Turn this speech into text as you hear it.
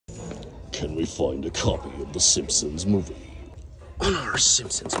Can we find a copy of the Simpsons movie? On our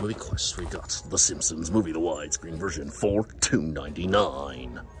Simpsons movie quest, we got the Simpsons movie, the widescreen version, for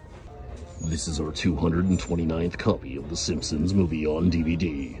 $2.99. This is our 229th copy of the Simpsons movie on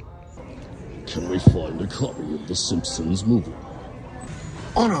DVD. Can we find a copy of the Simpsons movie?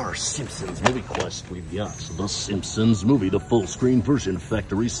 On our Simpsons movie quest, we've got the Simpsons movie, the full-screen version,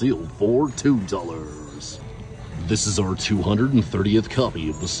 factory sealed, for $2. This is our 230th copy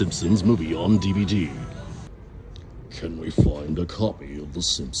of the Simpsons movie on DVD. Can we find a copy of the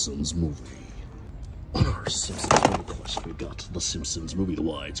Simpsons movie? On our Simpsons movie quest, we've got the Simpsons movie, the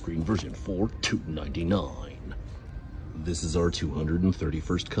widescreen version, for $2.99. This is our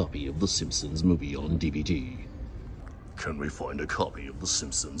 231st copy of the Simpsons movie on DVD. Can we find a copy of the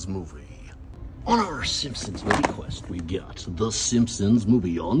Simpsons movie? On our Simpsons movie quest, we've got the Simpsons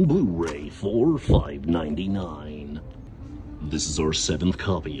movie on Blu-ray for $5.99. This is our 7th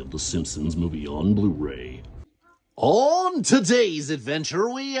copy of the Simpsons movie on Blu-ray. On today's adventure,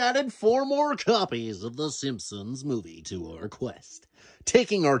 we added 4 more copies of the Simpsons movie to our quest,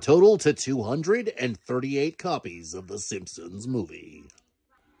 taking our total to 238 copies of the Simpsons movie.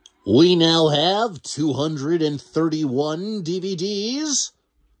 We now have 231 DVDs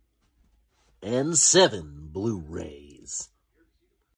and 7 Blu-rays.